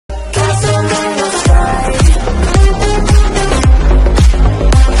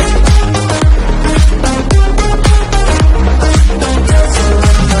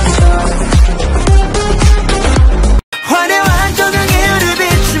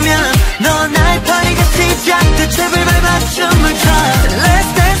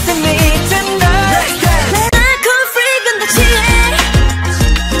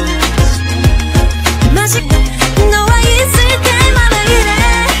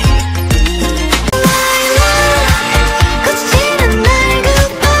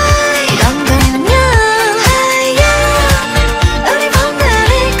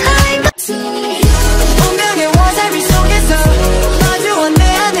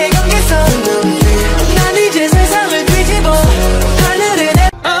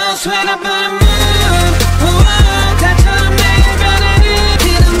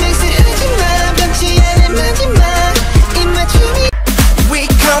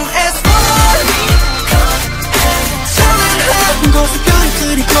넌 aespa 차분한 고속도로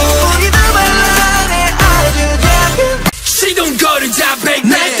그리고 우리도 말라내 아주 작은 시동거를 잡을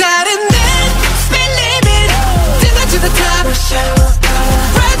날 따른데 speed limit Take to the top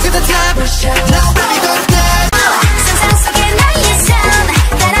Right to the top Now baby go down 상상 속에 나의 삶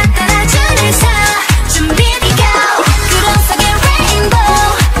따라 따라 줄을 서 준비해 go 구름 속에 rainbow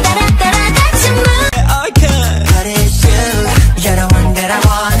따라 따라 같이 move I can But it's you You're the one that I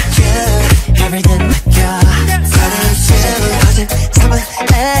want You Everything with you But it's you 거짓 삼은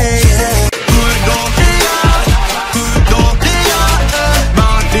you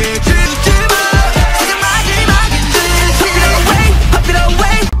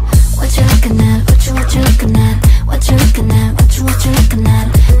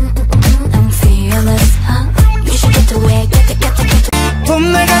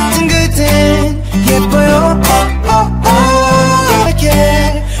봄날 같은 그댄 예뻐요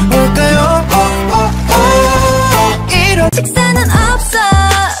이렇게 올까요 이런 식사는 없어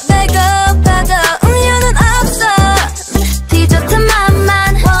배고파도 우유는 없어 디저트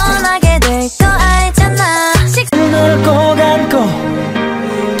맛만 원하게 될 거 알잖아 너를 꼭 안고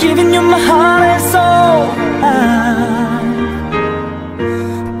Giving you my heart and soul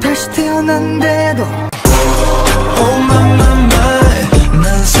다시 태어난데도 Oh my my my 난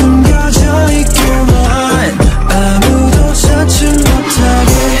숨겨져 있구만 아무도 찾지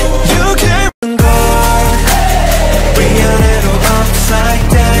못하게 You can't go 위아래로 upside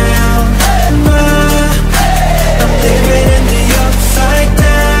down I'm living in the upside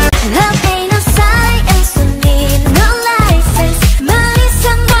down Love ain't no science we need no license 머리상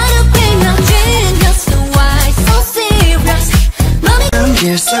머리피면 genius So why so serious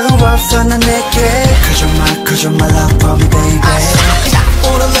넘길 수 없어 난 내게 Cause you're my love for me baby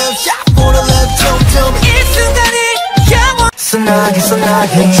wanna love 좀 이 순간이 영원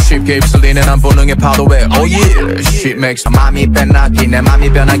소나기 쉽게 휩쓸리는 한 본능의 파도에 Oh yeah She makes 맘이 변하기 내 맘이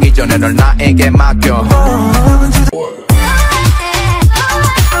변하기 전에 널 나에게 맡겨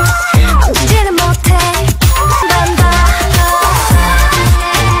멈추지는 못해 난 봐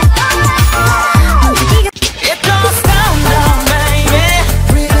It goes down down baby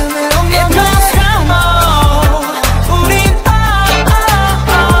It goes down low 우린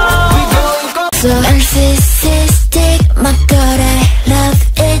So narcissistic 막 그래 Love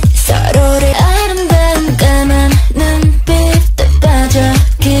it 서로를 아름다운 까만 눈빛에 빠져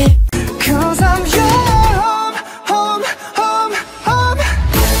깊 Cause I'm your home home home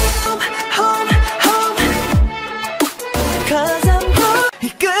home home home Cause I'm home 이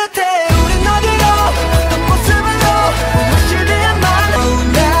끝에 우린 어디로 어떤 모습으로 무엇을 위한 맘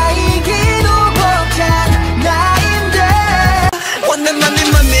나이기도 벅찬 나인데 One and money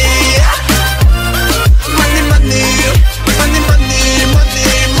money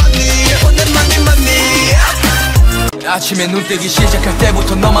아침에 눈 뜨기 시작할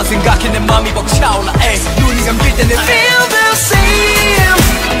때부터 너만 생각해 내 맘이 벅차올라 눈이 감길 때 내 Feel the same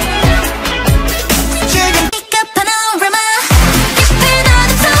지금 panorama 깊은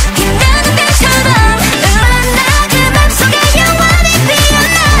어둠 속에 나는 별처럼 우울한 나 그 맘속에 영원히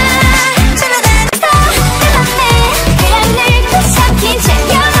피어나 전화된 내 하늘 또 삭힌 채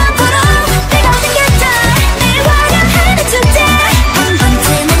영원토록 뜨거운 곁을 늘 화려하는 존재 한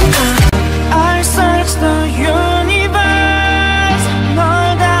번쯤은 I'll search the universe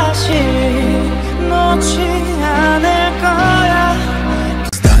널 다시 놓지 않을 거야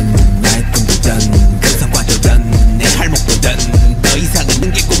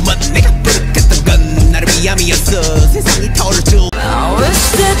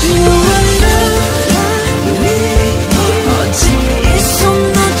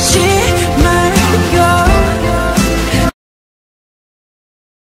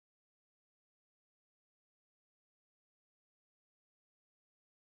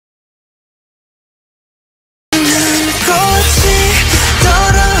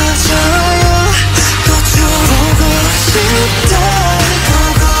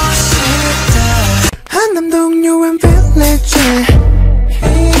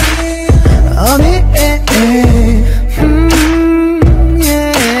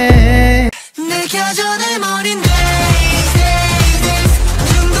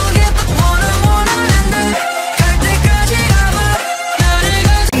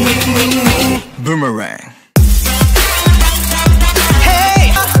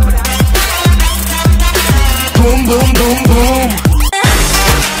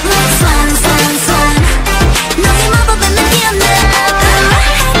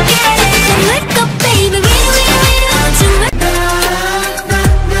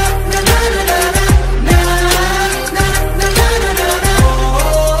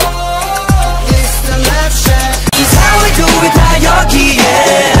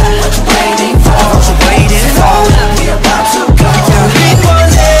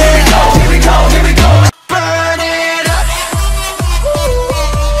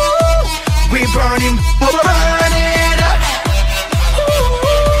burning, burn it up.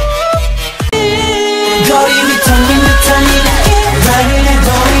 거리 위통인 듯한 이 나를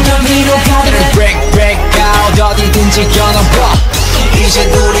보이면 위로 가득 break break out 어디든지 겨눠봐 이제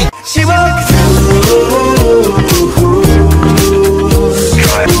우리 쉬워.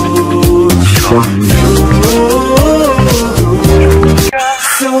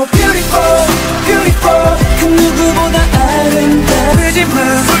 So beautiful, beautiful. 그 누구보다 아름다우지만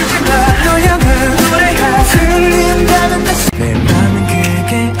널 향한 노래가 들린다는 뜻. 내 맘은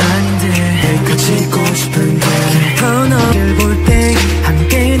그게 아닌데 그치고 싶은데 너를 볼 때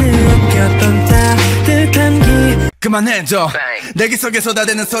함께 느꼈던 따뜻한 기. 그만해줘 내기 속에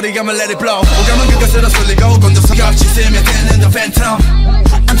쏟아대는 소리감을 let it blow 오감은 그것으로 쏠리고 곤두서 겹치 스며 되는 the phantom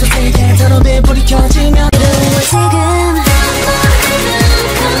암초 세계 더럽게 불이 켜지면 지금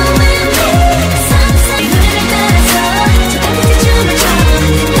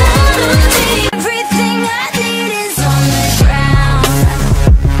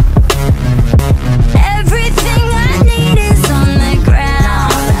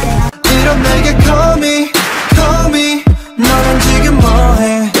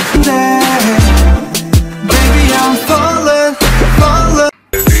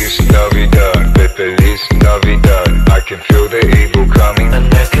Feliz Navidad, I can feel the evil coming. 난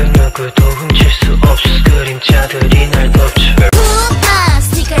날 그 누구도 훔칠 수 없어 그림자들이 날 덮쳐. Put my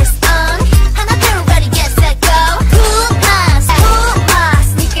sneakers on, 하나 둘 ready get set go. Put my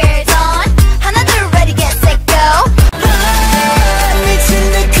sneakers on, 하나 둘 ready get set go. 미친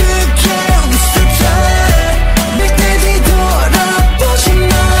내 그게 웃었다. 내 뒤돌아보지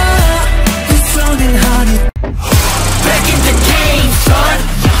마. 그 손은 honey. Back in the game, son.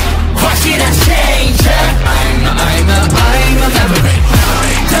 확실한 change. I'm a maverick.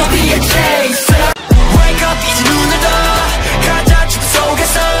 Don't be a chaser. Wake up 이제 눈을 떠. 가자 춤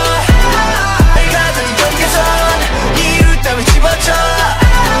속에서. 내가 던 경계선 이룰 따윈 집어쳐.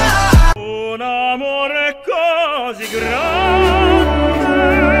 Un amore così grande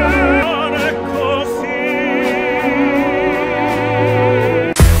così.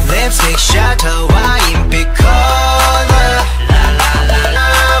 Lipstick shadow wine because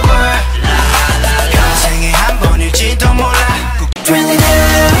평생에 한 번일지도 몰라. Really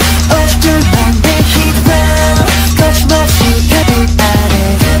now 어쩌면 내 희망 거침없이 가득 안에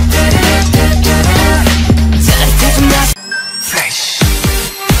짜릿해진 나 Fresh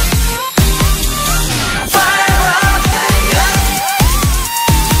Fire up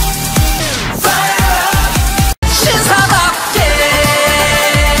Fire up 신사답게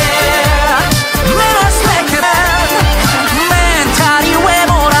멘탈이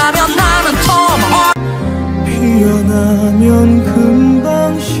외모라면 나는 톰 피어나면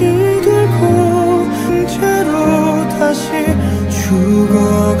금방 시들고 채로 다시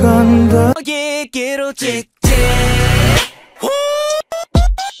죽어간다. 얘기로 찍찍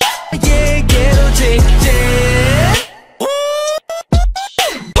얘기로 찍찍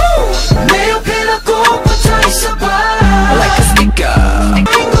내 옆에 너 꼭 붙어 있어봐. Like a sticker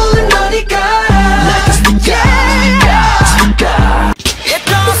앵콜은 어디 가라. Like a sticker sticker. It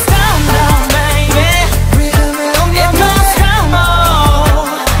don't sound loud baby. It don't sound low.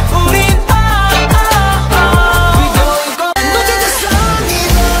 우린 We go go. 너 진짜 son이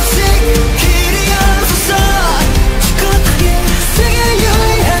없이 길이 없었어. 죽고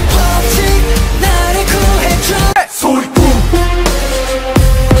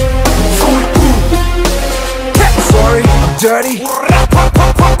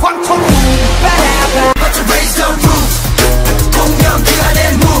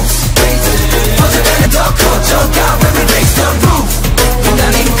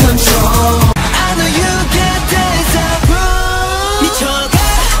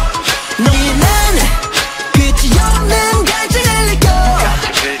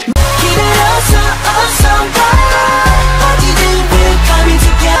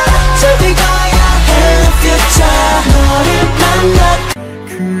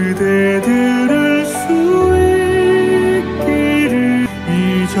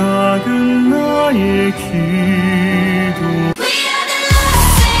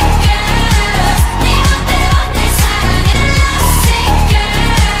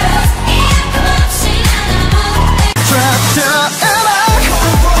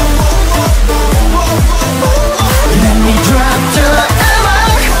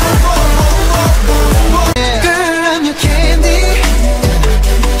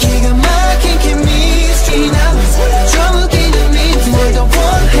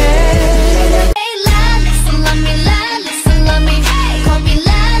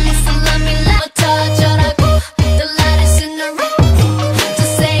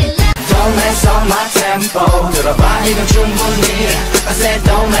dance on my tempo 들어봐 이건 충분히 I said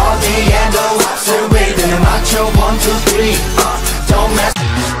don't 어디에도 없을 리듬에 맞춰 1, 2, 3 don't mess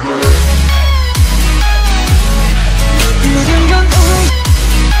모든 건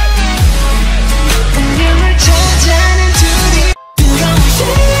운명을 찾아낸 둘이 뜨거운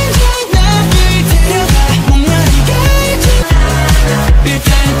심장 나를 데려가 목마른 갈증 일단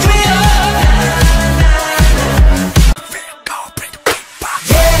뛰어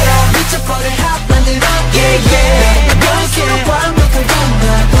Yeah 미쳐버릴 핫 만들어 Yeah yeah 여기에 완벽한 것만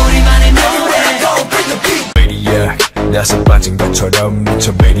우리만의 노래 Go bring the beat Maniac 나서 빠진 것처럼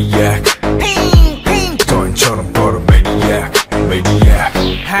미쳐 Maniac 돈처럼 벌어 Maniac Maniac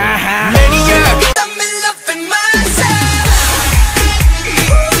Maniac I'm in love with myself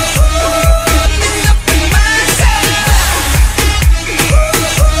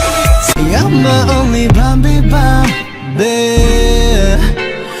You're my only Bambi Bambi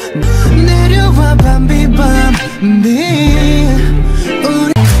내려와 Bambi Bambi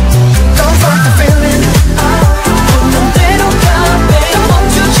우리 Don't fight the feeling 맘대로 가 babe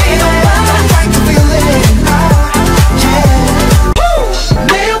멈추지도 마 Fight the feeling Yeah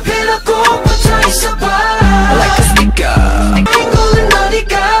내 옆에 너 꼭 붙어 있어봐 Like a sticker 이곳은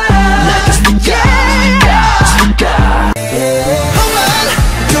어디가 Like a sticker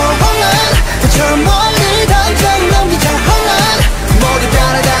저 멀리 당장 넘기자 홈런 모두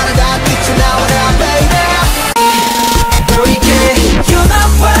다라다라다 뛰쳐나와라 baby 보이게 You're my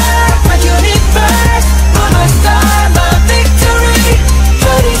world, my universe You're my star, my victory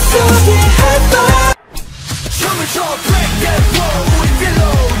머릿속에 핫도그 춤을 춰 break that wall 우리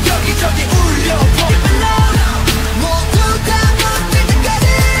below 여기저기 울려 Give it loud 모두 다 멋질 때까지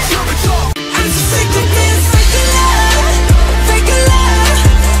춤을 춰 I'm so sick of this fake love fake love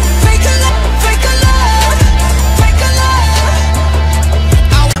fake love fake love fake love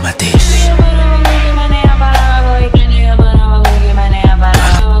I'm Ateez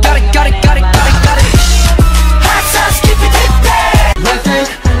Got it Hot sauce keep it hit that Left and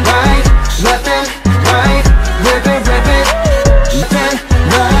right left and right whip it left and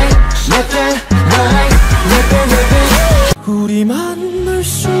right left and right whip it 우리 만날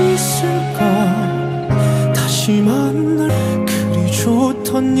수 있을까 다시 만날 그리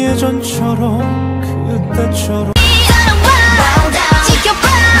좋던 예전처럼 그때처럼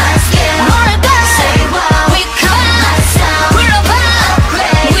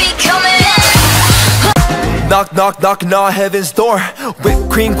Knock knock knocking on heaven's door Whipped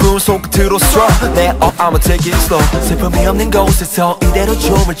cream 구운 손끝으로 straw 내 I'ma take it slow 슬픔이 없는 곳에서 이대로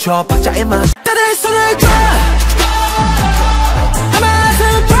춤을 춰 박자에 맞 다들 손을 줘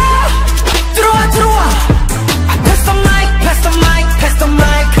하마를 봐 들어와 Pass the mic pass the mic pass the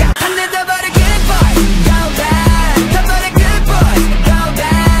mic 한 대 더 버려 good boy go back 더 버려 good boy go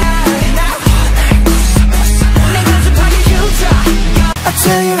back 내 가슴팍에 휴자 I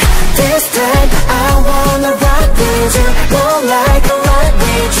tell you this time I wanna rock with you More like a rock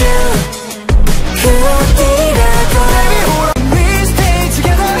with you 그 어디라도 Can we stay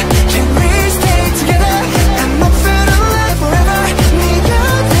together Can we stay together I'm up for the life forever 네가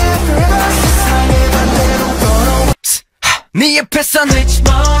there forever 세상의 반대로 걸어 네 옆에선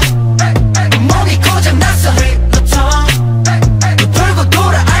Richmond 몸이 고장났어 Ritloton 돌고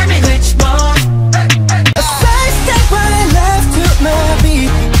돌아 I'm in Richmond A side step right and left to my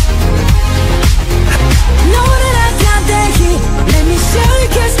beat Let me show you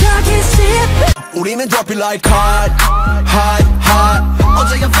can't stop it shit 우리는 drop it like hot